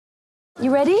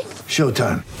You ready?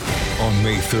 Showtime. On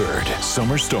May 3rd,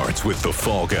 summer starts with The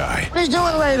Fall Guy. Let's do it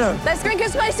later. Let's drink a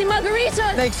spicy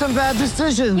margarita. Make some bad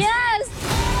decisions. Yes!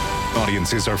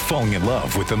 Audiences are falling in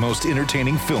love with the most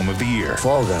entertaining film of the year.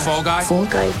 Fall Guy. Fall Guy? Fall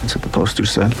Guy. That's what the poster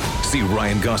said. See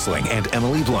Ryan Gosling and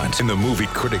Emily Blunt in the movie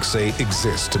critics say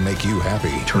exists to make you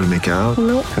happy. Trying to make it out?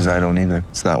 Nope. Because I don't either.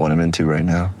 It's not what I'm into right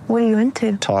now. What are you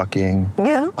into? Talking.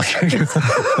 Yeah.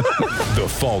 The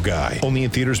Fall Guy. Only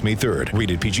in theaters May 3rd.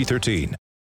 Rated PG-13.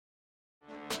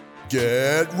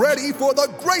 Get ready for the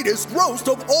greatest roast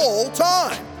of all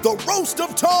time, the Roast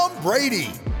of Tom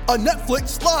Brady, a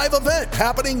Netflix live event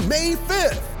happening May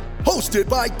 5th. Hosted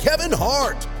by Kevin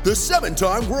Hart, the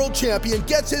 7-time world champion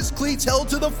gets his cleats held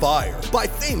to the fire by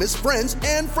famous friends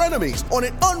and frenemies on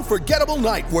an unforgettable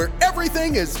night where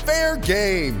everything is fair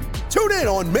game. Tune in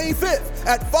on May 5th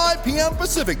at 5 p.m.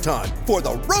 Pacific time for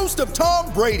the Roast of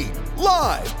Tom Brady,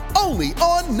 live only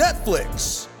on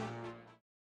Netflix.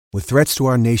 With threats to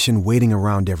our nation waiting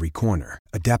around every corner,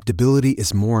 adaptability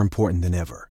is more important than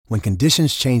ever. When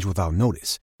conditions change without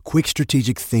notice, quick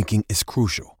strategic thinking is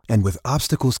crucial. And with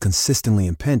obstacles consistently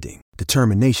impending,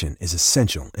 determination is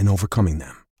essential in overcoming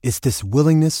them. It's this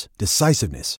willingness,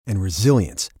 decisiveness, and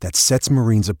resilience that sets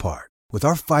Marines apart. With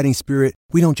our fighting spirit,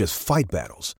 we don't just fight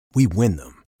battles, we win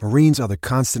them. Marines are the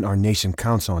constant our nation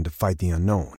counts on to fight the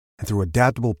unknown. And through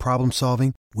adaptable problem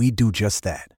solving, we do just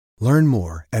that. Learn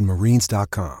more at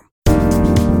marines.com.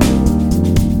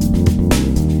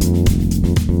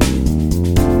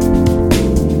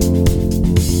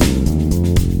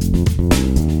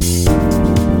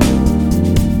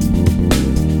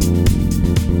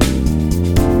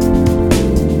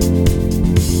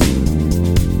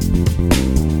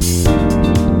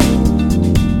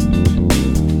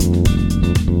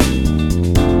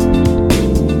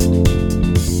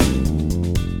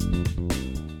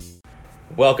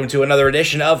 Welcome to another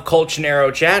edition of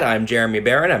Colchonero Chat. I'm Jeremy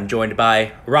Barron. I'm joined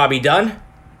by Robbie Dunn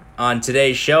on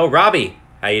today's show. Robbie,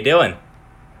 how you doing?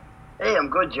 Hey, I'm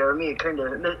good, Jeremy. Kind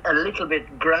of a little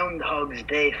bit Groundhog's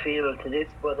Day feel to this,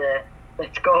 but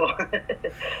let's go.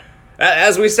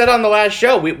 As we said on the last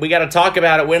show, we got to talk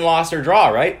about it, win, loss, or draw,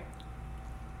 right?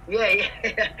 Yeah,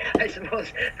 I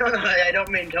suppose. No, I don't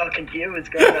mean talking to you. It's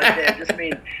Groundhog's Day. I just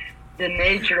mean the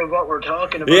nature of what we're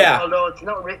talking about. Yeah. Although it's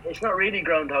not really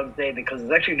Groundhog's Day because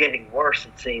it's actually getting worse,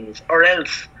 it seems. Or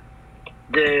else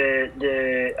the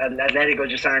Atletico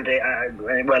just aren't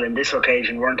well, in this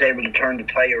occasion weren't able to turn the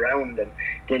tie around, and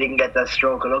they didn't get that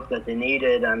stroke of luck that they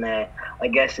needed. And I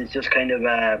guess it's just kind of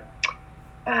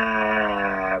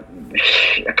a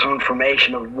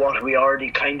confirmation of what we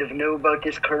already kind of knew about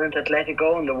this current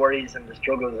Atletico and the worries and the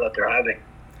struggles that they're having.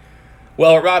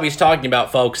 Well, what Robbie's talking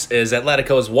about, folks, is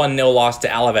Atletico's 1-0 loss to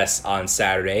Alaves on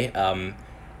Saturday. I'm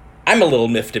a little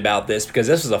miffed about this because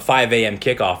this was a 5 a.m.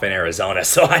 kickoff in Arizona,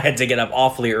 so I had to get up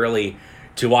awfully early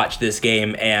to watch this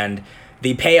game, and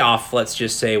the payoff, let's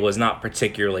just say, was not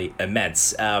particularly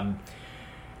immense. I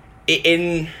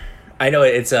know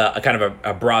it's a kind of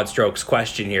a broad strokes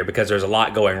question here because there's a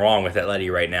lot going wrong with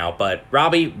Atleti right now, but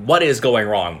Robbie, what is going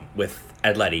wrong with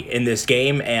Atleti in this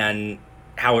game and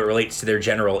how it relates to their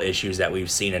general issues that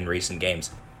we've seen in recent games?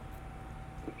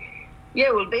 Yeah,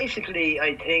 well, basically,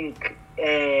 I think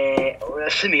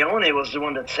Simeone was the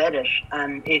one that said it,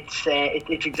 and it's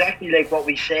exactly like what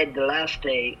we said the last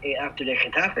day after the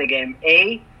Getafe game.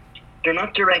 They're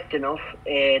not direct enough.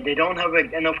 They don't have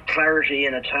enough clarity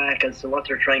in attack as to what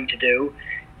they're trying to do.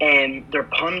 They're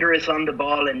ponderous on the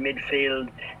ball in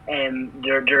midfield. They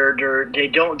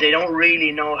don't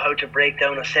really know how to break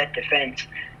down a set defense.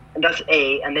 And that's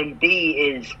A. And then B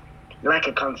is lack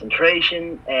of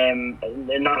concentration,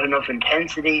 not enough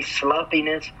intensity,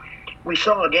 sloppiness. We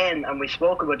saw again, and we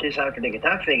spoke about this after the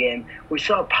Getafe game, we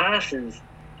saw passes,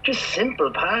 just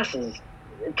simple passes,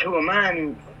 to a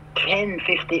man 10,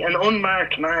 15, an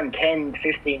unmarked man 10,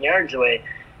 15 yards away,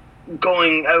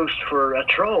 going out for a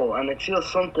throw. And it's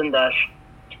just something that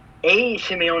A,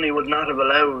 Simeone would not have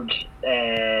allowed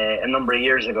a number of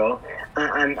years ago,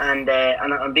 and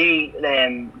B,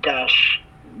 that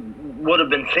would have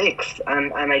been fixed.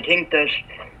 And I think that,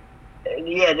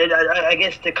 I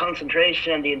guess the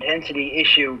concentration and the intensity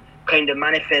issue kind of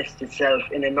manifests itself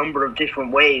in a number of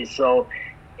different ways. So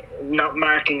not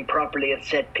marking properly at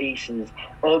set pieces,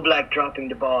 Oblak dropping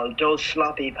the ball, those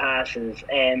sloppy passes,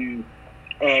 kind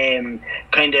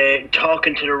of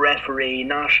talking to the referee,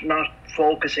 not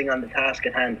focusing on the task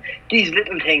at hand. These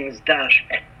little things that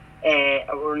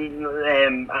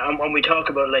when we talk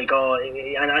about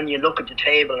and you look at the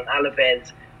table, and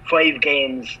Alaves 5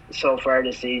 games so far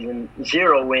this season,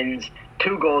 0 wins,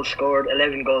 2 goals scored,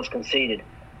 11 goals conceded.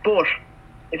 But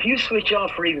if you switch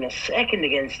off for even a second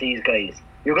against these guys,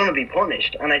 you're going to be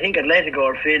punished. And I think Atletico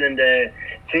are feeling the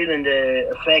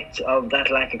effects of that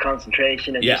lack of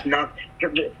concentration and just not.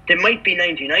 They might be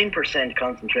 99%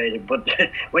 concentrated, but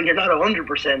when you're not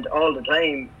 100% all the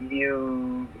time,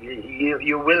 you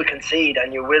will concede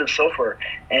and you will suffer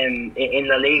in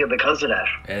La Liga because of that.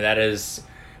 And that is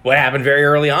what happened very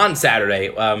early on Saturday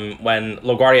when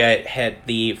LaGuardia hit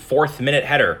the 4th-minute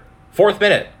header. 4th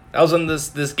minute. That was when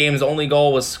this game's only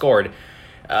goal was scored.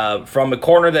 From a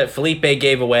corner that Felipe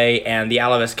gave away, and the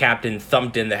Alaves captain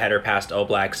thumped in the header past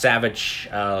Oblak. Savic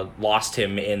lost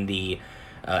him in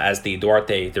as the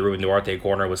Ruben Duarte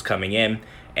corner was coming in,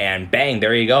 and bang,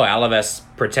 there you go. Alaves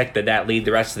protected that lead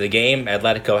the rest of the game.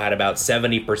 Atletico had about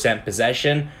 70%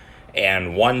 possession,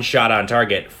 and one shot on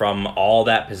target from all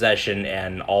that possession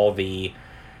and all the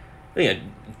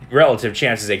relative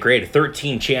chances they created.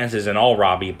 13 chances in all,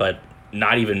 Robbie, but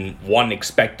not even one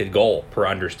expected goal per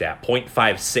understat.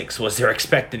 0.56 was their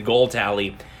expected goal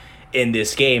tally in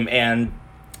this game. And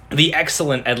the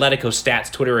excellent Atletico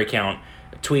Stats Twitter account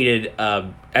tweeted,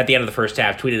 at the end of the first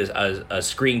half, a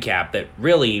screen cap that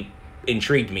really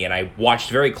intrigued me, and I watched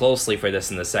very closely for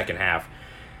this in the second half.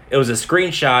 It was a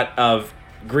screenshot of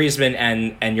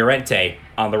Griezmann and Llorente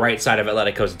on the right side of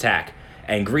Atletico's attack.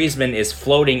 And Griezmann is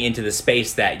floating into the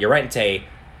space that Llorente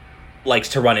likes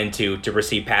to run into to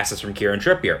receive passes from Kieran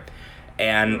Trippier.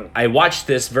 And I watched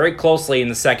this very closely in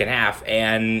the second half,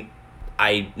 and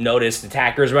I noticed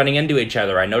attackers running into each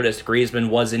other. I noticed Griezmann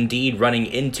was indeed running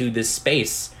into this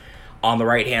space on the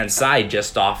right-hand side,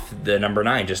 just off the number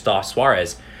 9, just off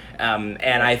Suarez. And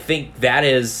I think that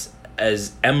is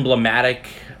as emblematic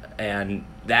and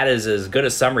that is as good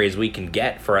a summary as we can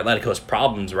get for Atletico's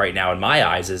problems right now, in my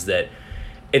eyes, is that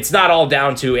it's not all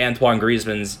down to Antoine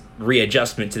Griezmann's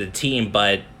readjustment to the team,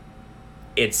 but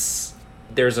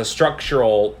there's a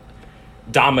structural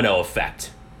domino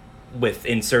effect with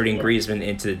inserting Griezmann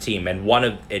into the team, and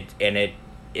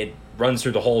it runs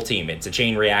through the whole team. It's a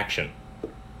chain reaction.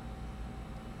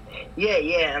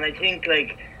 Yeah, and I think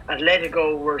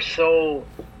Atletico were so,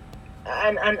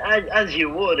 and as you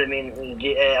would, I mean,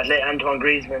 Antoine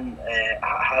Griezmann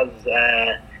has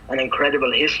an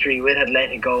incredible history with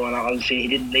Atletico, and obviously he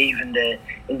didn't leave in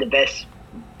the best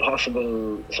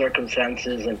possible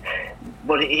circumstances,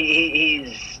 but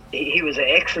he was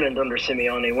excellent under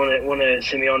Simeone, one of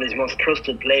Simeone's most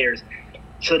trusted players.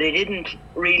 So they didn't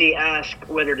really ask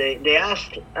whether they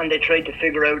asked, and they tried to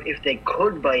figure out if they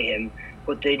could buy him,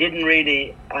 but they didn't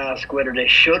really ask whether they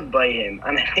should buy him.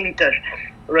 And I think that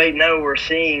right now we're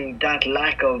seeing that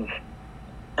lack of,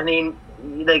 I mean,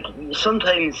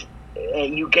 sometimes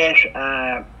you get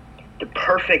the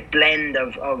perfect blend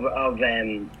of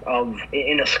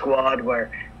in a squad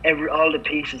where all the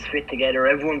pieces fit together.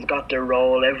 Everyone's got their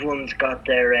role. Everyone's got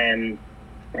their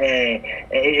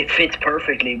it fits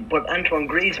perfectly. But Antoine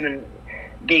Griezmann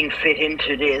being fit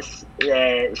into this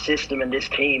system and this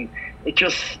team, it's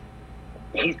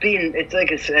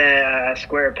like a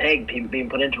square peg being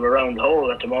put into a round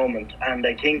hole at the moment. And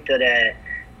I think that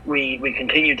we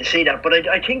continue to see that. But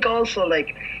I think also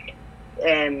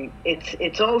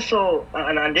it's also,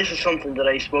 and this is something that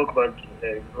I spoke about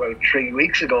 3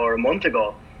 weeks ago or a month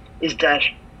ago, is that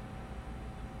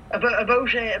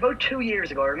about 2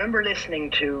 years ago, I remember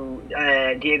listening to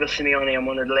Diego Simeone on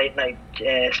one of the late night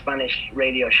Spanish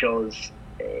radio shows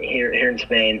here in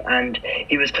Spain, and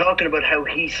he was talking about how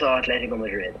he saw Atletico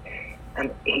Madrid,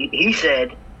 and he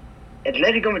said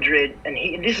Atletico Madrid, and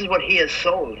this is what he has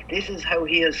sold. This is how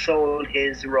he has sold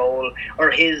his role,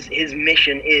 or his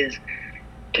mission is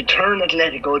to turn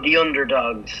Atletico, the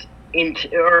underdogs,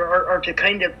 into or to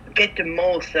kind of get the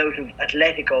most out of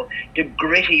Atletico, the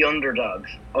gritty underdogs.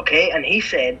 Okay, and he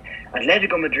said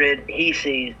Atletico Madrid, he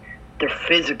sees, they're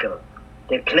physical,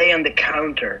 they play on the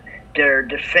counter, they're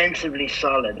defensively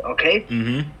solid. Okay,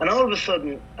 and all of a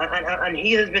sudden, and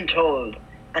he has been told,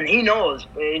 and he knows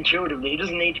intuitively, he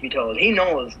doesn't need to be told, he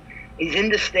knows he's in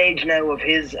the stage now of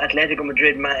his Atletico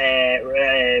Madrid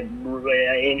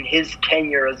in his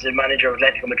tenure as the manager of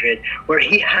Atletico Madrid, where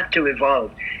he had to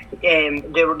evolve.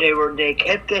 They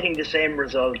kept getting the same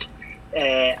result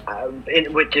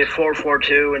with the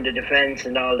 4-4-2 and the defence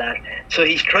and all that. So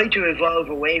he's tried to evolve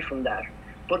away from that.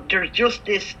 But there's just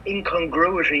this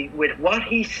incongruity with what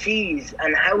he sees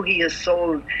and how he has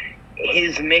sold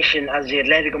his mission as the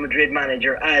Atletico Madrid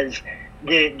manager, as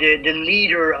the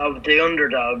leader of the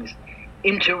underdogs,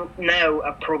 into now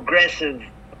a progressive,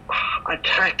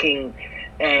 attacking,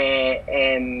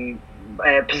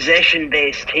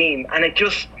 possession-based team. And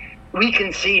we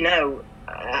can see now,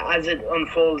 as it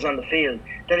unfolds on the field,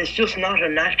 that it's just not a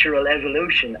natural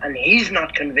evolution, and he's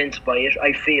not convinced by it,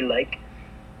 I feel like.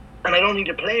 and I don't think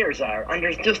the players are. And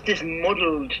there's just this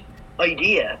muddled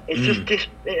idea. It's just this,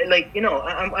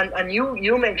 and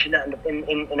you mentioned that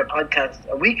in a podcast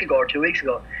a week ago or 2 weeks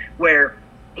ago, where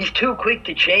he's too quick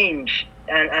to change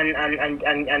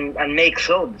and make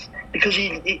subs because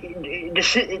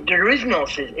there is no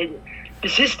system. The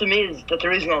system is that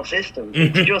there is no system.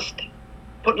 It's just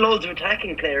put loads of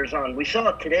attacking players on. We saw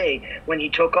it today when he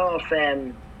took off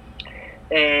it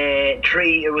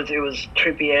was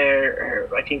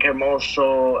Trippier, I think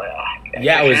Hermoso.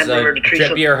 Yeah, it was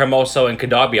Trippier, Hermoso, and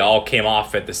Kondogbia all came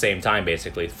off at the same time,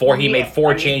 basically. He made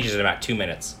four changes in about 2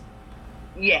 minutes.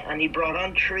 Yeah, and he brought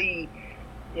on three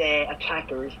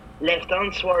attackers, left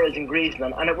on Suarez and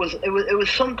Griezmann, and it was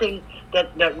something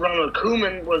that Ronald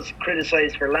Koeman was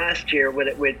criticised for last year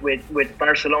with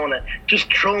Barcelona.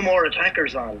 Just throw more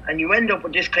attackers on, and you end up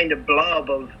with this kind of blob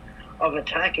of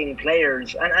attacking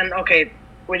players. And okay,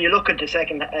 when you look at the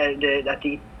second at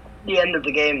the end of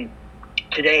the game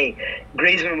today,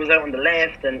 Griezmann was out on the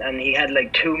left, and he had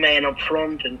like two men up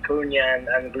front, and Cunha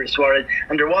and Suarez,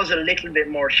 and there was a little bit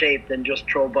more shape than just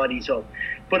throw bodies up.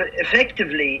 But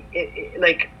effectively,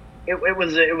 it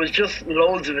was just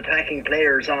loads of attacking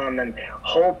players on and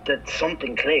hope that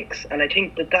something clicks. And I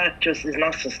think that just is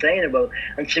not sustainable.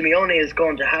 And Simeone is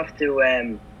going to have to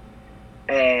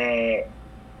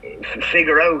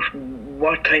figure out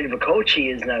what kind of a coach he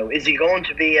is now. Is he going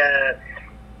to be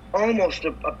almost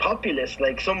a populist,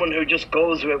 like someone who just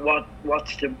goes with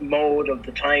what's the mode of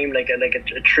the time, like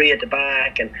a three at the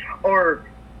back, or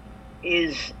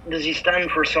does he stand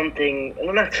for something?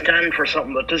 Well, not stand for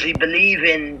something, but does he believe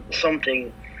in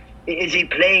something? Is he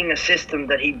playing a system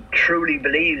that he truly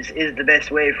believes is the best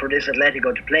way for this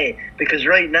Atletico to play? Because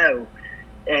right now,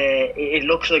 it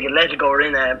looks like Atletico are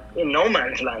in no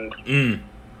man's land.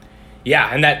 Yeah,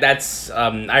 and that's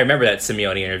I remember that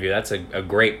Simeone interview. That's a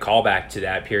great callback to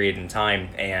that period in time,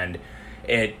 and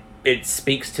it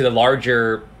speaks to the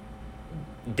larger,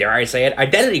 dare I say it,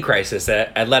 identity crisis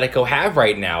that Atletico have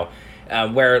right now.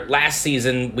 Where last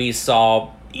season we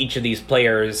saw each of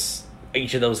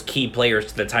those key players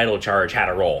to the title charge had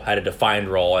a defined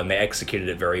role, and they executed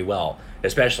it very well,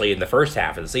 especially in the first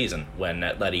half of the season when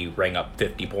Atleti rang up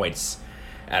 50 points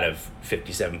out of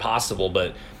 57 possible.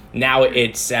 But now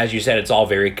it's, as you said, it's all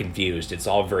very confused. It's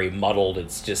all very muddled.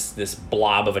 It's just this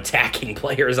blob of attacking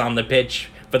players on the pitch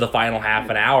for the final half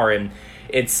an hour, and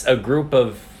it's a group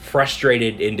of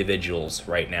frustrated individuals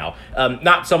right now.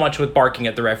 Not so much with barking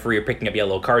at the referee or picking up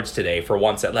yellow cards today. For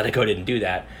once, Atletico didn't do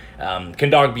that.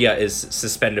 Kondogbia is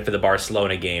suspended for the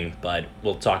Barcelona game, but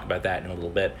we'll talk about that in a little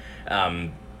bit.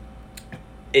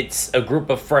 It's a group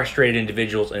of frustrated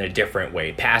individuals in a different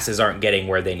way. Passes aren't getting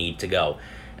where they need to go.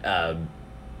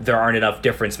 There aren't enough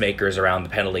difference makers around the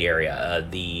penalty area.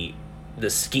 The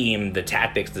scheme, the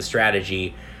tactics, the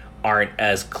strategy aren't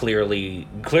as clearly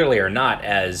are not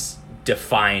as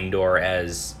defined or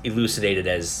as elucidated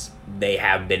as they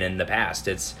have been in the past.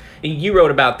 You wrote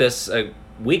about this a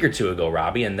week or two ago,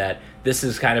 Robbie, and that this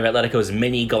is kind of Atletico's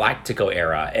mini Galactico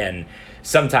era, and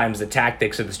sometimes the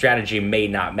tactics or the strategy may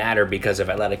not matter because of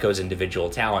Atletico's individual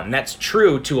talent, and that's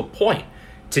true to a point.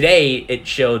 Today, it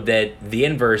showed that the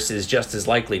inverse is just as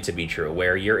likely to be true,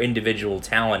 where your individual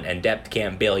talent and depth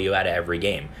can't bail you out of every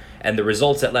game. And the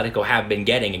results Atletico have been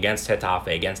getting against Getafe,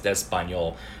 against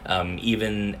Espanyol,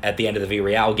 even at the end of the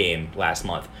Villarreal game last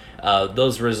month,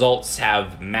 those results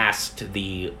have masked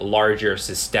the larger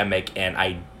systemic and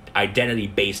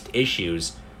identity-based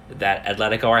issues that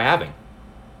Atletico are having.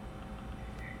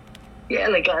 Yeah,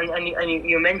 and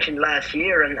you mentioned last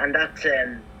year, and that's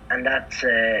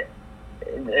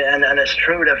it's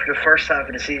true that the first half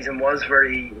of the season was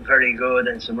very, very good,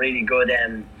 and some really good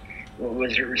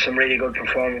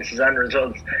performances and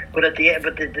results. But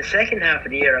the second half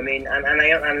of the year, I mean,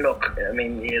 and look, I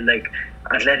mean, like,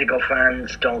 Atletico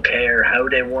fans don't care how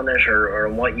they won it or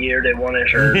what year they won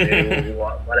it or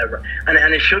whatever,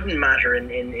 and it shouldn't matter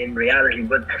in reality.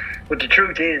 But the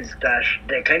truth is that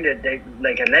they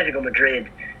like Atletico Madrid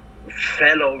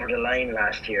fell over the line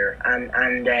last year, and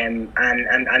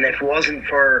if it wasn't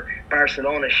for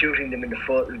Barcelona shooting them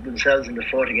themselves in the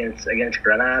foot against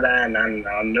Granada and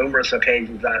on numerous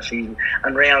occasions last season,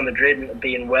 and Real Madrid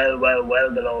being well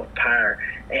below par,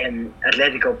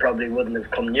 Atletico probably wouldn't have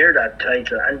come near that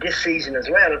title. And this season as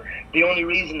well, the only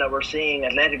reason that we're seeing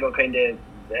Atletico kind of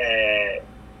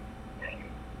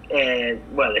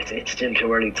it's still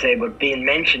too early to say, but being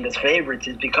mentioned as favourites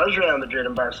is because Real Madrid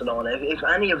and Barcelona. If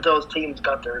any of those teams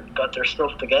got their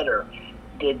stuff together,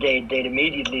 they'd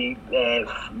immediately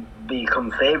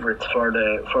become favourites for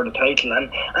the title.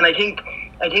 And I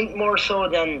think more so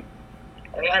than,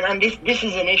 and this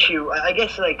is an issue. I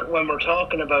guess, like, when we're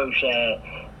talking about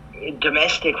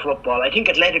domestic football, I think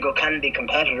Atletico can be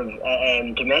competitive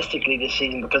domestically this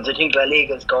season, because I think La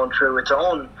Liga is going through its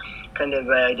own kind of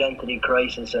identity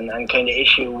crisis and kind of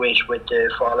issue with the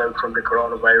fallout from the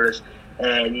coronavirus.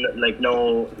 And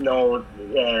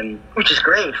which is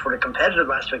great for the competitive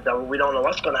aspect of it. We don't know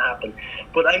what's going to happen,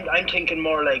 but I'm thinking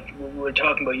more like we're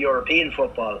talking about European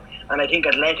football, and I think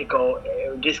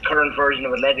Atletico, this current version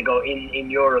of Atletico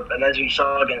in Europe, and as we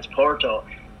saw against Porto,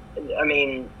 I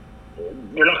mean,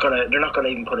 they're not gonna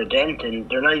even put a dent in.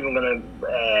 They're not even gonna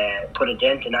put a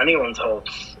dent in anyone's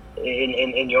hopes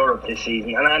in Europe this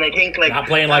season, and I think like not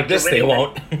playing like this, they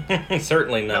won't.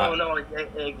 Certainly not. No,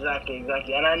 exactly, and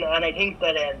I think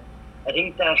that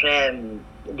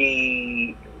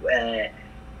the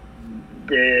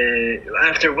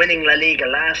after winning La Liga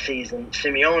last season,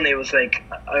 Simeone was like,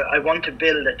 I want to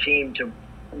build a team to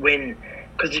win,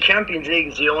 because the Champions League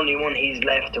is the only one he's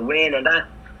left to win, and that.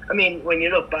 I mean, when you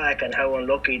look back on how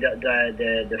unlucky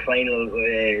the final,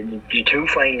 the two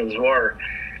finals were.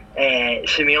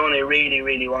 Simeone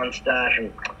really wants that,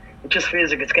 and it just feels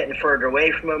like it's getting further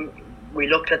away from him. We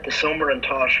looked at the summer and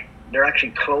thought they're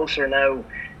actually closer now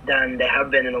than they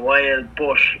have been in a while,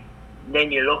 but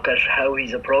then you look at how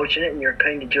he's approaching it and you're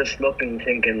kind of just looking,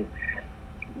 thinking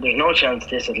there's no chance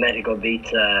this Atletico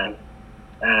beats a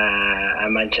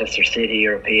Manchester City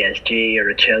or a PSG or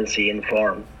a Chelsea in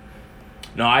form.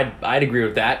 No, I'd agree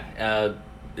with that.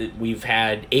 We've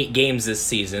had 8 games this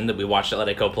season that we watched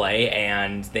Atletico play,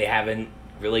 and they haven't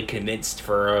really convinced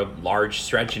for a large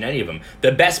stretch in any of them.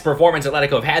 The best performance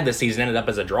Atletico have had this season ended up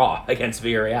as a draw against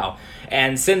Villarreal.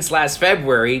 And since last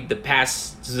February,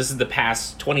 this is the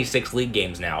past 26 league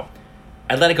games now,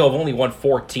 Atletico have only won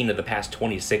 14 of the past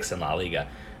 26 in La Liga.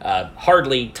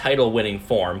 Hardly title-winning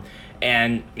form.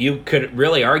 And you could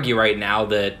really argue right now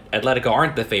that Atletico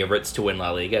aren't the favorites to win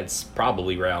La Liga. It's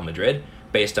probably Real Madrid,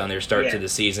 based on their start to the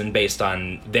season, based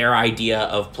on their idea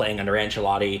of playing under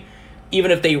Ancelotti. Even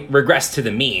if they regress to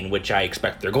the mean, which I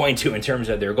expect they're going to in terms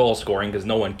of their goal scoring, because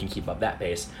no one can keep up that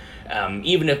pace.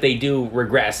 Even if they do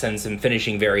regress and some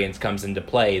finishing variance comes into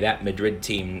play, that Madrid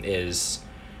team is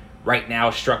right now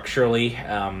structurally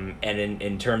and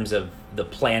in terms of the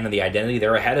plan and the identity,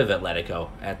 they're ahead of Atletico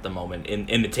at the moment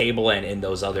in the table and in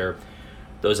those other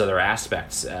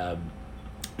aspects.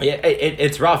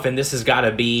 It's rough, and this has got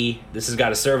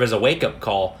to serve as a wake up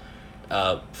call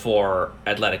for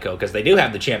Atletico, because they do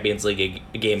have the Champions League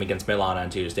game against Milan on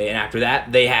Tuesday, and after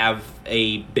that they have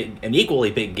an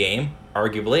equally big game,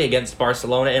 arguably, against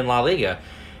Barcelona in La Liga.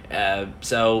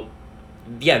 So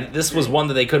this was one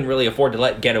that they couldn't really afford to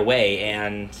let get away,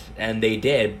 and they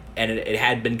did, and it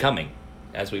had been coming,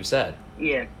 as we've said.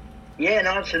 Yeah,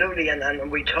 no, absolutely,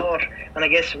 and we thought, and I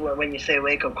guess when you say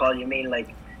wake up call, you mean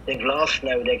like they've lost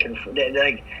now. Like even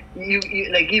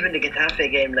the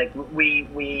Getafe game, like we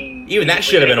even that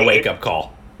should have been a wake up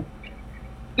call.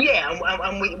 Yeah,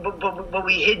 but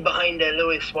we hid behind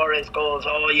Luis Suarez goals.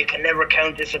 Oh, you can never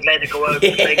count this Atletico out.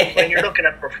 Like when you're looking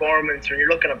at performance, when you're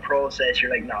looking at process,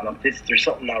 you're like, no, look, there's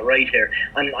something not right here.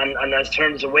 And as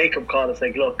terms of wake up call, it's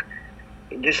like, look,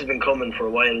 this has been coming for a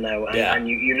while now, and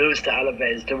you lose to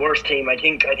Alaves, the worst team. I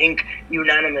think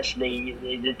unanimously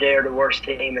they're the worst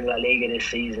team in La Liga this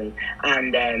season.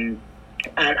 And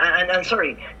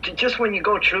sorry, just when you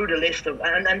go through the list of,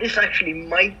 and this actually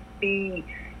might be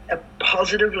a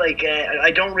positive, like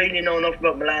I don't really know enough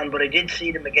about Milan, but I did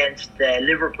see them against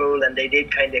Liverpool, and they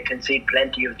did kind of concede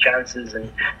plenty of chances,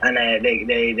 and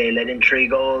they let in 3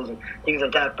 goals and things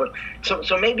like that. But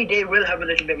so maybe they will have a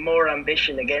little bit more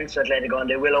ambition against Atletico, and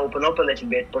they will open up a little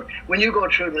bit. But when you go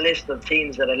through the list of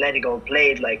teams that Atletico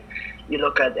played, like you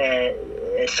look at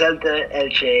Celta,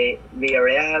 Elche,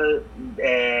 Villarreal,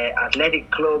 Athletic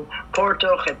Club,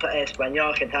 Porto,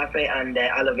 Espanyol, Getafe, and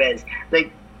Alaves,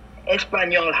 like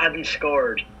Espanyol hadn't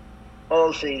scored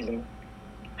all season.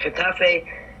 Getafe,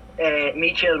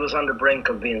 Michel was on the brink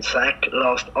of being sacked,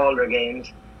 lost all their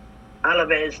games.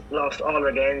 Alaves lost all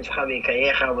their games. Javi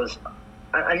Calleja was,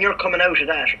 and you're coming out of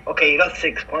that. Okay, you got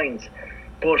 6 points,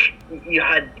 but you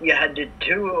had the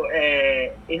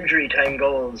 2 injury time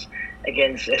goals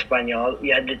against Espanyol.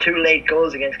 You had the 2 late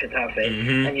goals against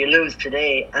Getafe, and you lose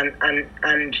today.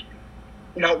 And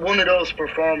not one of those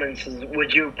performances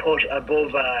would you put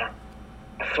above a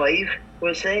 5,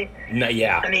 we'll say? No,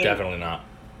 yeah, I mean, definitely not.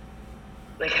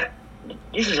 Like,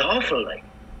 this is awful, like,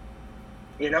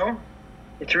 you know?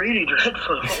 It's really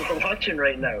dreadful what we're watching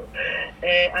right now.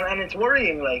 And it's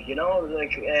worrying, like, you know,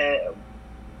 like,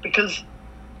 because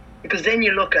then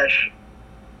you look at,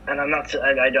 and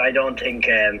I don't think,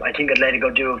 I think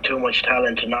Atletico do have too much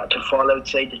talent to fall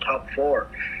outside the top 4.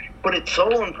 But it's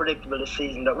so unpredictable this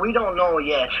season that we don't know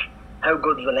yet how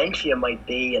good Valencia might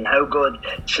be and how good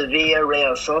Sevilla,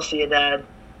 Real Sociedad,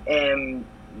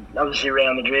 obviously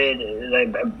Real Madrid,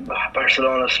 like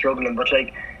Barcelona struggling, but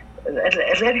like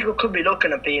Atletico could be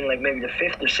looking at being like maybe the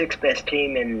 5th or 6th best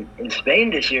team in Spain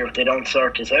this year if they don't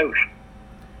sort this out.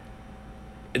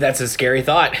 That's a scary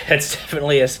thought. That's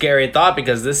definitely a scary thought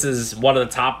because this is one of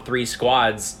the top 3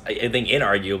 squads, I think,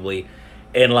 inarguably,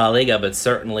 in La Liga, but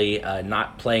certainly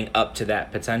not playing up to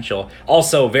that potential.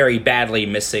 Also, very badly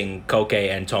missing Koke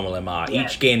and Tomalema. Yeah.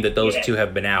 Each game that those two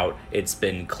have been out, it's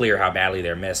been clear how badly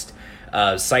they're missed.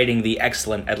 Citing the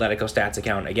excellent Atletico stats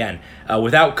account again.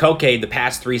 Without Koke, the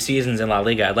past 3 seasons in La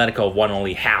Liga, Atletico have won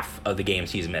only half of the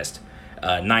games he's missed.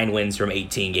 9 wins from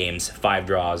 18 games, 5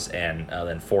 draws, and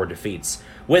then 4 defeats.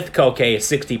 With Koke,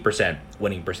 60%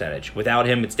 winning percentage. Without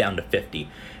him, it's down to 50.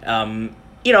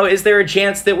 Is there a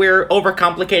chance that we're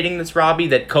overcomplicating this, Robbie,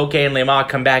 that Koke and Lemar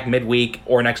come back midweek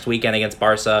or next weekend against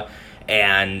Barca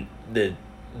and the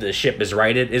ship is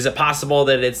righted? Is it possible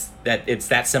that it's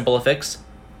that simple a fix?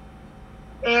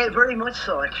 Very much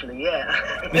so, actually,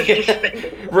 yeah.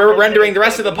 We're rendering the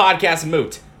rest of the podcast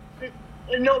moot.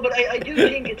 No, but I do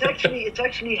think it's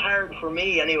actually hard for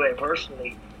me, anyway,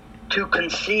 personally, to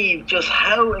conceive just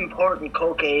how important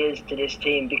Koke is to this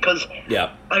team because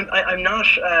I'm not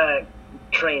a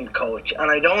trained coach and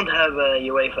I don't have a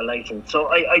UEFA license, so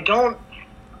I don't.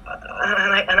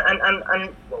 And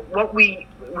what we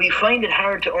find it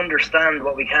hard to understand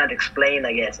what we can't explain,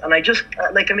 I guess. And I just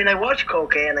I watch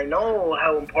Koke and I know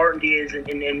how important he is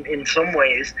in some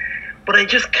ways, but I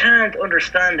just can't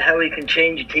understand how he can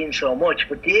change a team so much.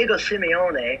 But Diego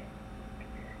Simeone,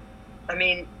 I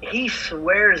mean, he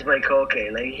swears by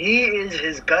Koke, like he is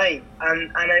his guy,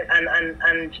 and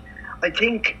I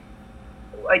think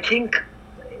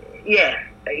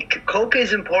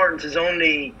Koke's importance is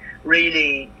only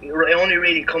really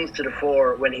comes to the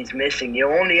fore when he's missing. You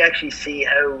only actually see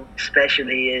how special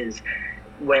he is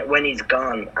when he's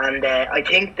gone, and I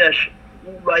think that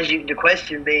the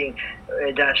question being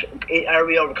that are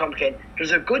we overcomplicating?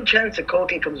 There's a good chance that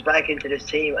Koke comes back into this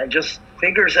team and just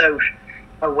figures out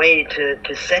a way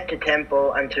to set the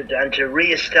tempo and to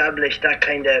re-establish that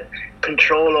kind of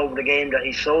control over the game that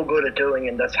he's so good at doing,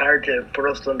 and that's hard for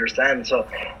us to understand. So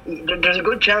there's a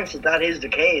good chance that is the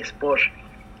case, but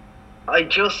I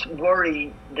just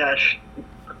worry that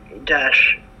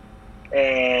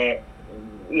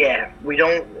we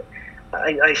don't.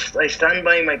 I stand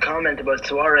by my comment about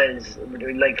Suarez.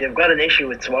 Like, they've got an issue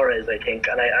with Suarez, I think,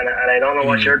 and I don't know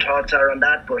what your thoughts are on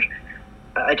that, but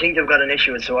I think they've got an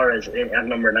issue with Suarez at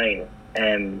number 9.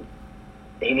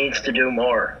 He needs to do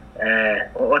more.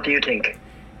 What do you think?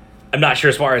 I'm not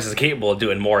sure Suarez is capable of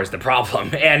doing more is the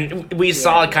problem. And we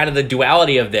saw kind of the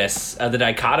duality of this, the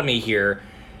dichotomy here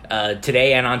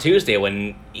today and on Tuesday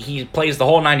when he plays the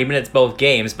whole 90 minutes both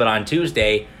games, but on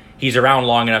Tuesday he's around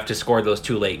long enough to score those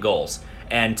 2 late goals.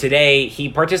 And today he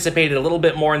participated a little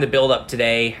bit more in the build-up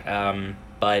today,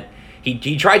 but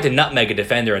he tried to nutmeg a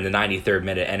defender in the 93rd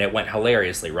minute, and it went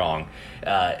hilariously wrong.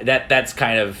 That's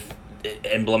kind of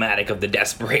emblematic of the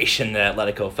desperation that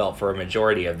Atletico felt for a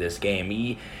majority of this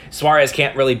game. Suarez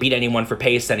can't really beat anyone for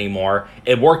pace anymore.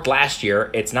 It worked last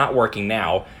year. It's not working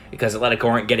now because Atletico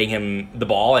aren't getting him the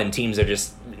ball, and teams are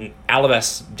just...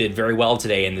 Alaves did very well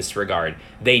today in this regard.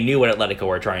 They knew what Atletico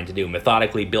were trying to do,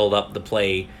 methodically build up the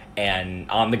play and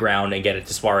on the ground and get it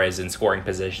to Suarez in scoring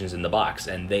positions in the box,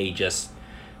 and they just...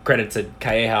 Credit to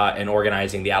Calleja and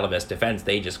organizing the Alaves defense,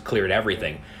 they just cleared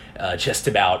everything just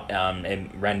about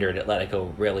and rendered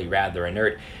Atletico really rather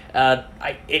inert.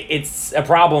 It's a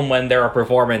problem when there are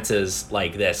performances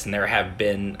like this, and there have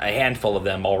been a handful of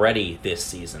them already this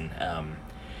season.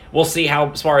 We'll see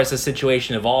how Suarez's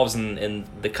situation evolves in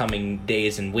the coming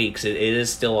days and weeks. It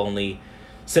is still only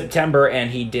September,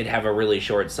 and he did have a really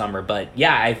short summer. But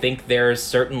yeah, I think there's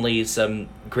certainly some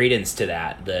credence to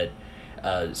that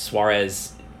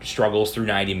Suarez struggles through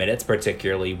 90 minutes,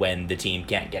 particularly when the team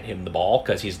can't get him the ball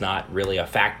because he's not really a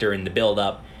factor in the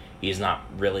build-up. He's not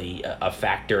really a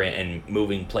factor in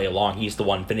moving play along. He's the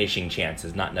one finishing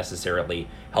chances, not necessarily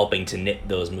helping to knit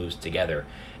those moves together.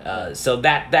 So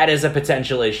that is a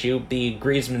potential issue. The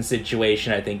Griezmann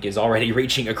situation, I think, is already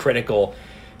reaching a critical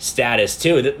status,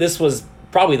 too. This was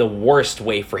probably the worst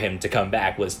way for him to come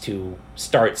back, was to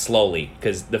start slowly,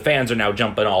 because the fans are now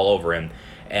jumping all over him.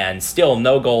 And still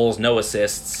no goals, no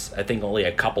assists. I think only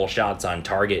a couple shots on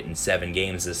target in 7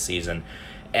 games this season.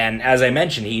 And as I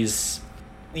mentioned, his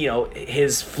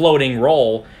floating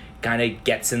role kind of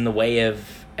gets in the way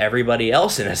of everybody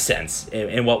else in a sense,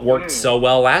 in what worked so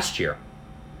well last year.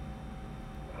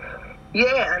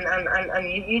 Yeah,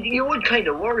 and you would kind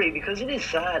of worry because it is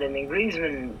sad. I mean,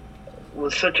 Griezmann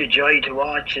was such a joy to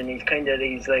watch, and he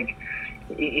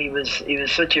was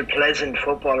such a pleasant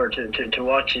footballer to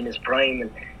watch in his prime.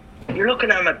 And you're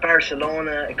looking at him at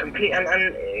Barcelona, and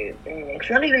it's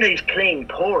not even that he's playing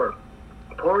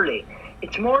poorly.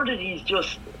 It's more that it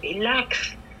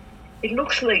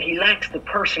looks like he lacks the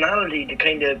personality to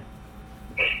kind of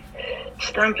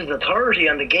stamp his authority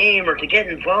on the game or to get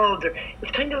involved.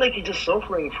 It's kind of like he's just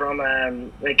suffering from a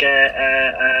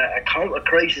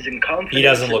crisis in confidence. He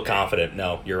doesn't look confident.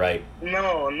 No, you're right.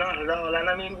 No, not at all. And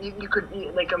I mean,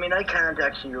 I can't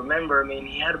actually remember. I mean,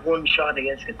 he had one shot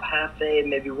against Getafe,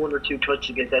 maybe one or two touches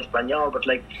against Espanyol, but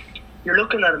like, you're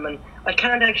looking at him, and I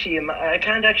can't actually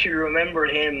remember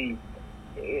him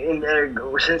in there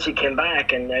since he came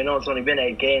back. And I know it's only been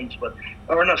 8 games,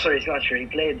 it's not sure he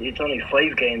played. It's only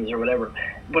 5 games or whatever.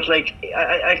 But like,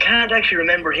 I can't actually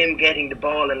remember him getting the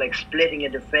ball and like splitting a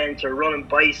defense or running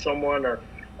by someone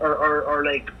or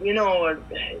like, you know,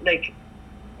 like,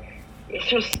 it's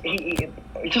just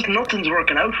nothing's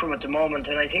working out for him at the moment.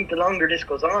 And I think the longer this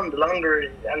goes on, the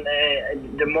longer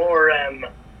and the more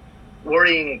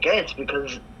worrying it gets,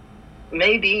 because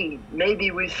maybe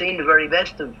we've seen the very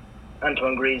best of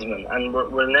Antoine Griezmann, and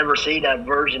we'll never see that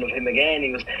version of him again.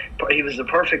 He was the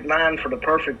perfect man for the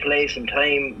perfect place and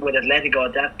time with Atletico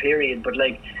at that period. But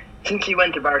like, since he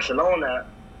went to Barcelona,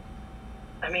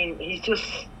 I mean, he's just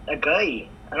a guy.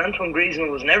 And Antoine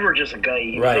Griezmann was never just a guy.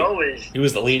 He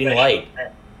was the leading light.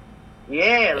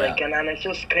 Yeah, like, and it's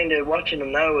just kind of watching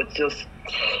him now. It's just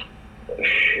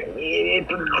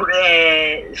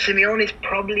Simeone's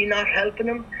probably not helping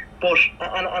him, but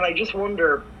and I just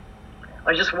wonder.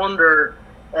 Is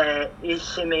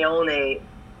Simeone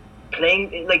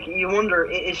playing? Like, you wonder,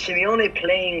 is Simeone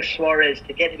playing Suarez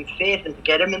to get him fit and to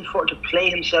get him to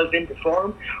play himself into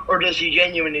form, or does he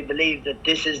genuinely believe that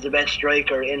this is the best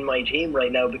striker in my team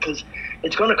right now? Because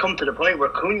it's going to come to the point where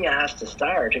Cunha has to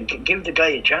start and give the guy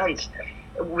a chance.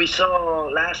 We saw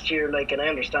last year, like, and I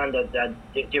understand that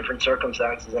different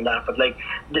circumstances and that, but like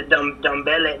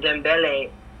Dembele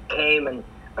came, and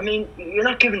I mean, you're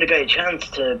not giving the guy a chance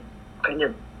to kind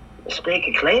of stake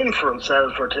a claim for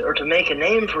himself or to make a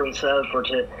name for himself, or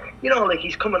to, you know, like,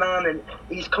 he's coming on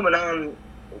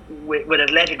with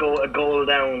Atletico a goal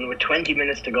down with 20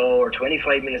 minutes to go or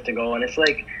 25 minutes to go, and it's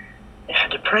like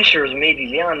the pressure is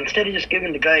immediately on. Instead of just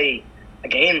giving the guy a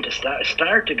game to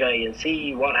start the guy and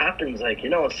see what happens, like, you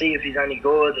know, see if he's any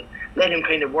good and let him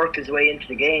kind of work his way into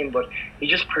the game. But he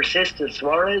just persisted,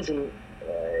 Suarez, and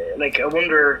like, I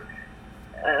wonder.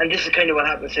 And this is kind of what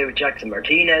happened, say, with Jackson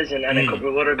Martinez and a couple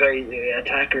of other guys,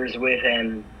 attackers with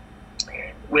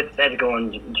Atletico.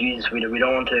 And Jesus, we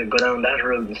don't want to go down that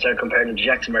road and start comparing him to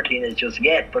Jackson Martinez just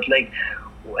yet. But like,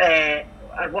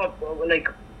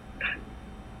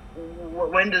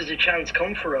 when does the chance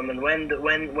come for him? And when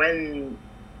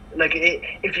like,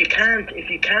 if you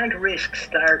can't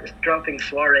risk dropping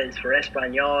Suarez for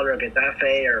Espanyol or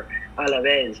Getafe or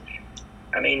Alaves,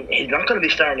 I mean, he's not going to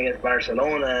be starting against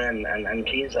Barcelona and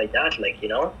teams like that, like, you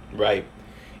know? Right.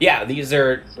 Yeah, these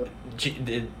are...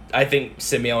 I think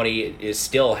Simeone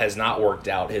still has not worked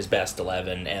out his best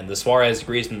 11, and the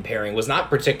Suarez-Griezmann pairing was not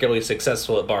particularly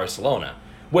successful at Barcelona.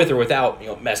 With or without, you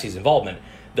know, Messi's involvement,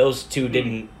 those two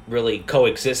didn't really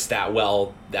coexist that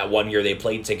well that one year they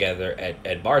played together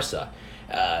at Barca.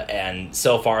 And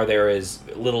so far there is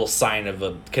little sign of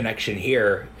a connection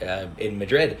here in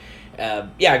Madrid.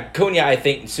 Cunha, I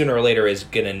think sooner or later is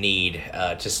going to need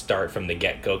to start from the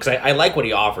get-go, because I like what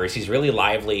he offers. He's really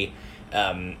lively,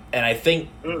 and I think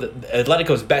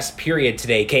Atletico's best period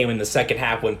today came in the second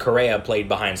half when Correa played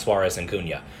behind Suarez and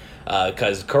Cunha,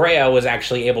 because Correa was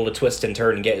actually able to twist and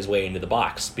turn and get his way into the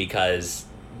box, because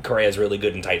Correa is really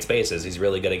good in tight spaces. He's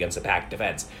really good against a packed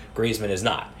defense. Griezmann is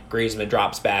not. Griezmann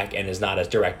drops back and is not as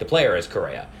direct a player as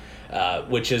Correa.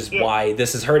 Which is why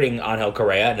this is hurting Angel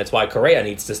Correa, and it's why Correa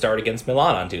needs to start against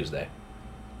Milan on Tuesday.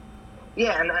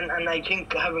 Yeah, and I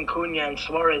think having Cunha and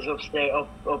Suarez up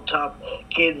top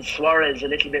gives Suarez a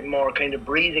little bit more kind of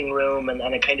breathing room, and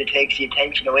it kind of takes the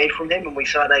attention away from him. And we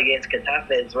saw that against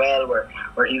Getafe as well,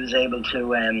 where he was able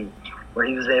to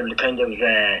kind of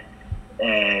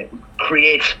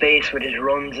create space with his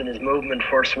runs and his movement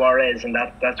for Suarez, and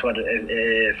that's what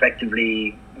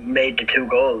effectively made the 2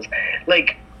 goals.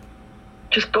 Like,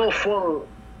 just go full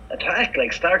attack,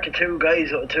 like, start the two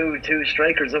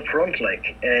strikers up front,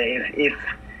 like, if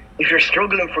you're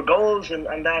struggling for goals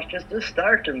and that, just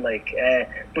start them, like,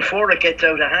 before it gets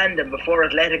out of hand and before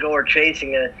Atletico are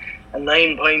chasing a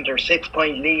 9-point or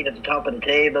 6-point lead at the top of the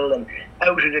table and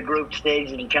out of the group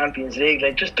stage of the Champions League.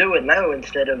 Like, just do it now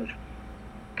instead of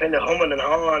kind of humming and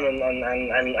hawing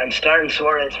and starting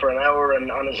Suarez for an hour and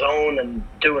on his own and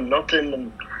doing nothing.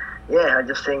 And yeah, I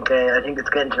just think I think it's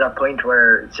getting to that point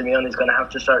where Simeone's going to have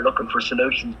to start looking for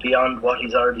solutions beyond what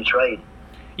he's already tried.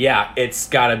 Yeah, it's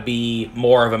got to be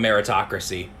more of a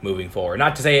meritocracy moving forward.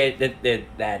 Not to say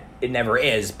that it never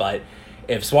is, but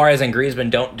if Suarez and Griezmann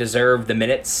don't deserve the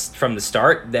minutes from the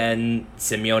start, then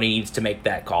Simeone needs to make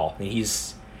that call.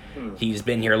 He's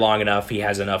been here long enough. He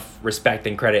has enough respect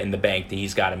and credit in the bank that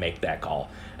he's got to make that call.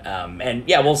 And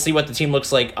yeah, we'll see what the team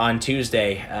looks like on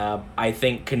Tuesday. I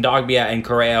think Kondogbia and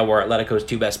Correa were Atletico's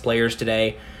two best players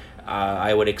today.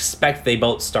 I would expect they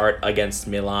both start against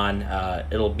Milan.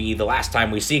 It'll be the last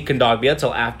time we see Kondogbia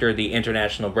till after the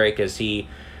international break, as he,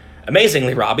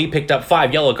 amazingly, Robbie, picked up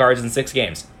 5 yellow cards in 6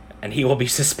 games, and he will be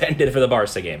suspended for the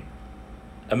Barca game.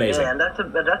 Amazing. Yeah, and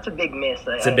that's a big miss.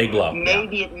 It's a big blow.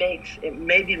 Maybe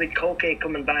maybe with Koke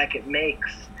coming back, it makes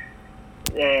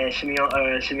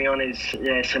Simeone's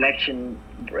selection.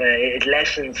 It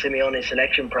lessens Simeone's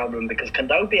selection problem, because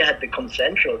Kondogbia had become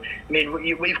central. I mean,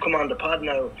 we've come on the pod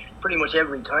now pretty much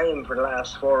every time for the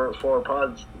last four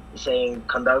pods saying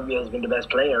Kondogbia has been the best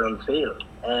player on the field,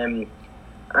 and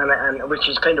which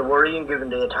is kind of worrying given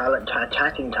the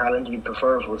attacking talent you'd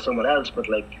prefer with someone else. But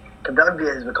like,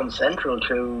 Kondogbia has become central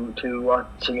to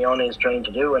what Simeone is trying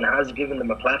to do, and has given them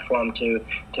a platform to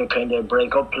kind of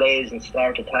break up plays and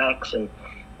start attacks. And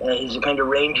he's a kind of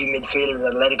rangy midfielder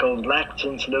that Atletico has lacked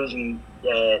since losing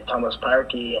Thomas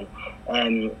Partey.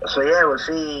 And so yeah, we'll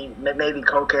see. Maybe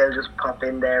Koke will just pop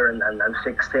in there and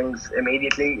fix things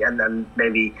immediately, and then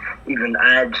maybe even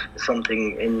add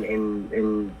something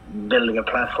in building a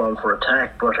platform for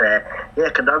attack. But yeah,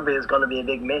 Kondogbia is going to be a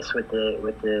big miss with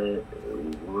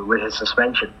his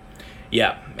suspension.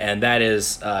 Yeah, and that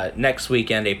is next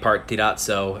weekend, a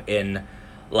Partidazo in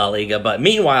La Liga. But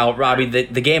meanwhile, Robbie,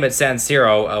 the game at San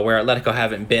Siro, where Atletico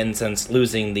haven't been since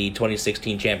losing the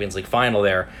 2016 Champions League final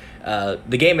there,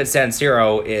 the game at San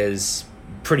Siro is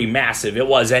pretty massive. It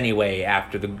was anyway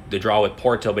after the draw with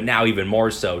Porto, but now even more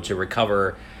so to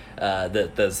recover the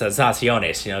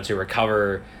sensaciones, to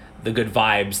recover the good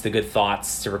vibes, the good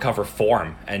thoughts, to recover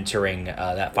form entering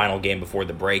that final game before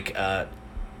the break.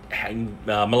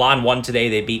 Milan won today.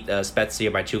 They beat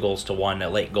Spezia by 2-1, a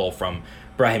late goal from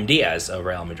Brahim Diaz of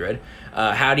Real Madrid.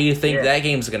 How do you think that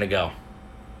game's going to go?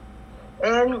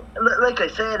 And like I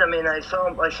said, I mean, I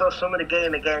saw some of the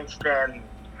game against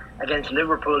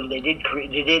Liverpool. They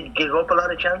did give up a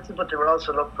lot of chances, but they were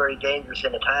also looked very dangerous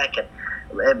in attack.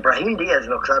 And Brahim Diaz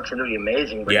looks absolutely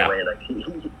amazing, by the way. Like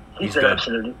he's been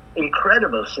absolutely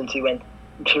incredible since he went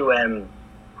to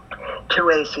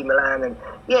AC Milan. And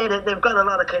yeah, they've got a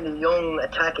lot of kind of young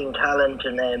attacking talent,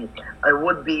 and I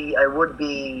would be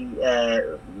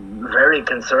very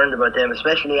concerned about them,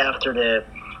 especially after the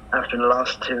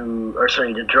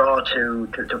draw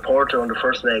to Porto in the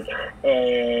first leg.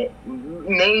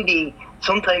 Maybe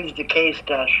sometimes the case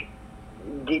that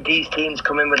these teams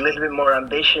come in with a little bit more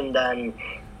ambition than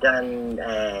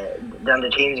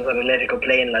the teams that Atletico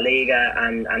play in La Liga,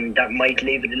 and that might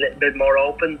leave it a little bit more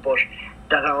open. But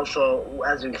that also,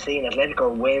 as we've seen, Atletico are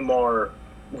way more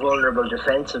vulnerable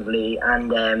defensively,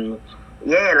 and a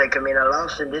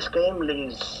loss in this game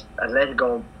leaves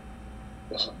Atletico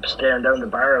staring down the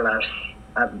barrel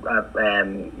at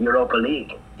Europa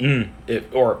League.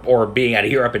 Or being out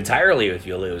of Europe entirely if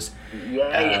you lose.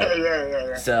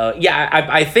 Yeah. So, yeah,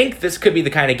 I think this could be the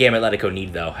kind of game Atletico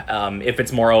need, though. If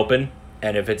it's more open,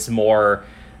 and if it's more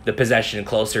the possession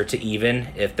closer to even,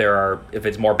 if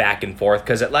it's more back and forth,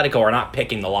 because Atletico are not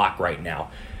picking the lock right now.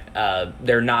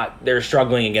 They're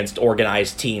struggling against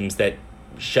organized teams that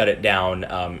shut it down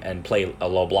and play a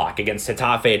low block. Against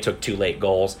Getafe, it took 2 late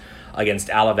goals. Against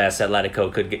Alaves,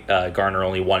 Atletico could garner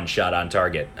only 1 shot on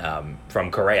target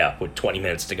from Correa with 20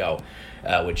 minutes to go,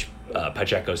 which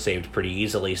Pacheco saved pretty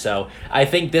easily. So I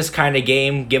think this kind of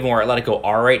game, given where Atletico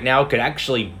are right now, could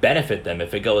actually benefit them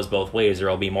if it goes both ways. There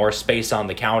will be more space on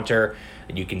the counter,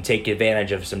 and you can take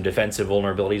advantage of some defensive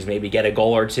vulnerabilities, maybe get a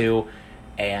goal or two.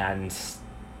 And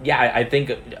yeah, I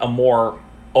think a more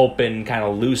open, kind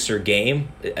of looser game.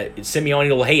 Simeone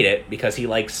will hate it because he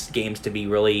likes games to be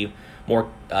really more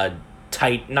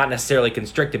tight, not necessarily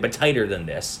constricted, but tighter than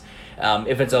this.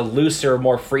 If it's a looser,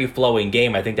 more free-flowing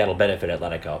game, I think that'll benefit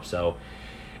Atletico. So,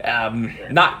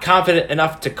 not confident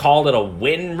enough to call it a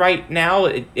win right now.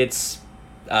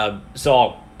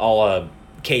 So I'll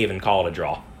cave and call it a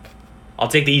draw. I'll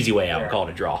take the easy way out and call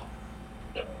it a draw.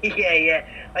 Yeah.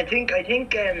 I think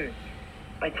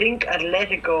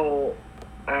Atletico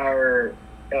are.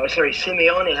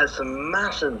 Simeone has some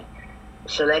massive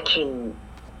selection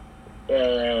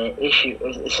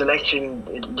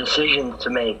selection decisions to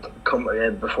make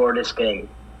before this game,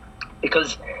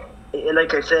 because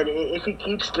like I said, if he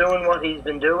keeps doing what he's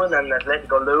been doing and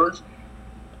Atletico lose,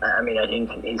 I mean, I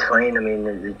think he's fine. I mean,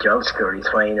 the job score, he's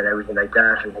fine and everything like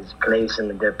that, and his place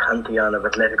in the pantheon of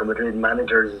Atletico Madrid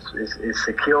managers is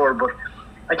secure. But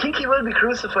I think he will be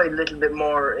crucified a little bit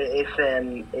more if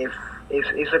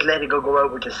Atletico go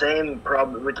out with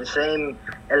the same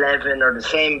 11 or the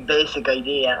same basic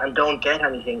idea and don't get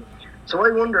anything. So I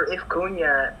wonder if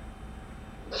Cunha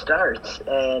starts,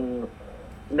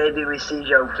 maybe we see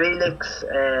João Felix.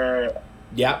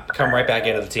 Come right back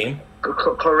into the team.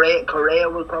 Correa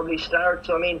will probably start.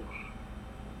 So I mean,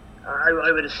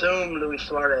 I would assume Luis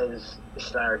Suarez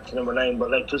starts number 9. But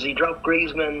like, does he drop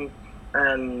Griezmann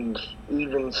and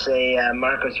even say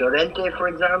Marcos Llorente, for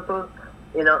example?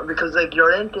 You know, because like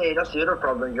Llorente, that's the other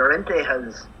problem. Llorente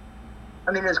has,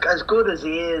 I mean, as good as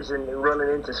he is and running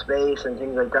into space and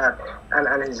things like that,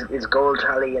 and his goal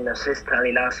tally and assist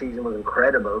tally last season was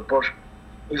incredible, but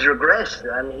he's regressed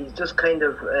and he's just kind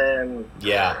of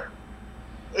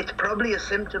It's probably a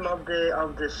symptom of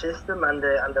the system and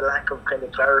the lack of kind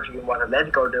of clarity in what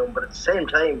Atletico are doing, but at the same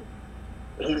time,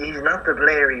 he's not the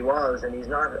player he was, and he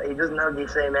doesn't have the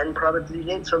same end product he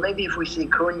did. So maybe if we see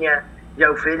Cunha,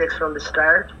 João Felix from the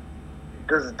start,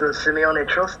 does Simeone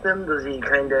trust them? Does he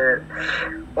kind of,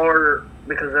 or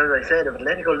because as I said, if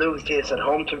Atletico lose this at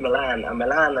home to Milan, and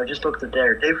Milan, I just looked at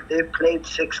there, they've played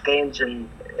 6 games in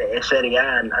Serie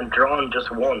A and drawn just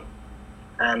 1,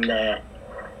 and they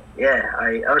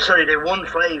won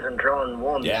 5 and drawn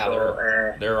 1. Yeah,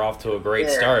 so, they're off to a great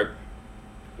start.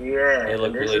 Yeah, they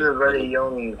look this is a very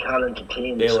young, talented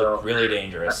team. They look really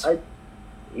dangerous. I'd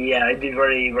be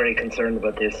very, very concerned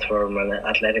about this from an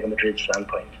Atletico Madrid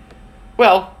standpoint.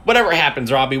 Well, whatever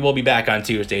happens, Robbie, we'll be back on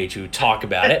Tuesday to talk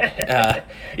about it.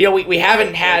 We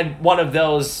haven't had one of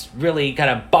those really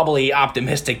kind of bubbly,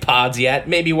 optimistic pods yet.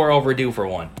 Maybe we're overdue for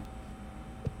one.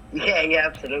 Yeah,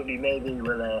 absolutely. Maybe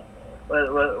we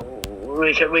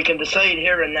can decide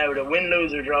here and now. The win,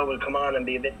 lose, or draw will come on and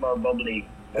be a bit more bubbly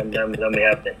than we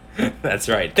have been. That's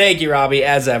right. Thank you, Robbie,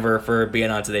 as ever, for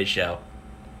being on today's show.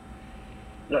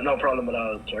 No problem at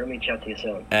all, Jeremy. Chat to you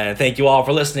soon. And thank you all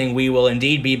for listening. We will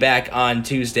indeed be back on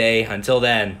Tuesday. Until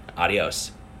then,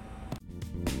 adios.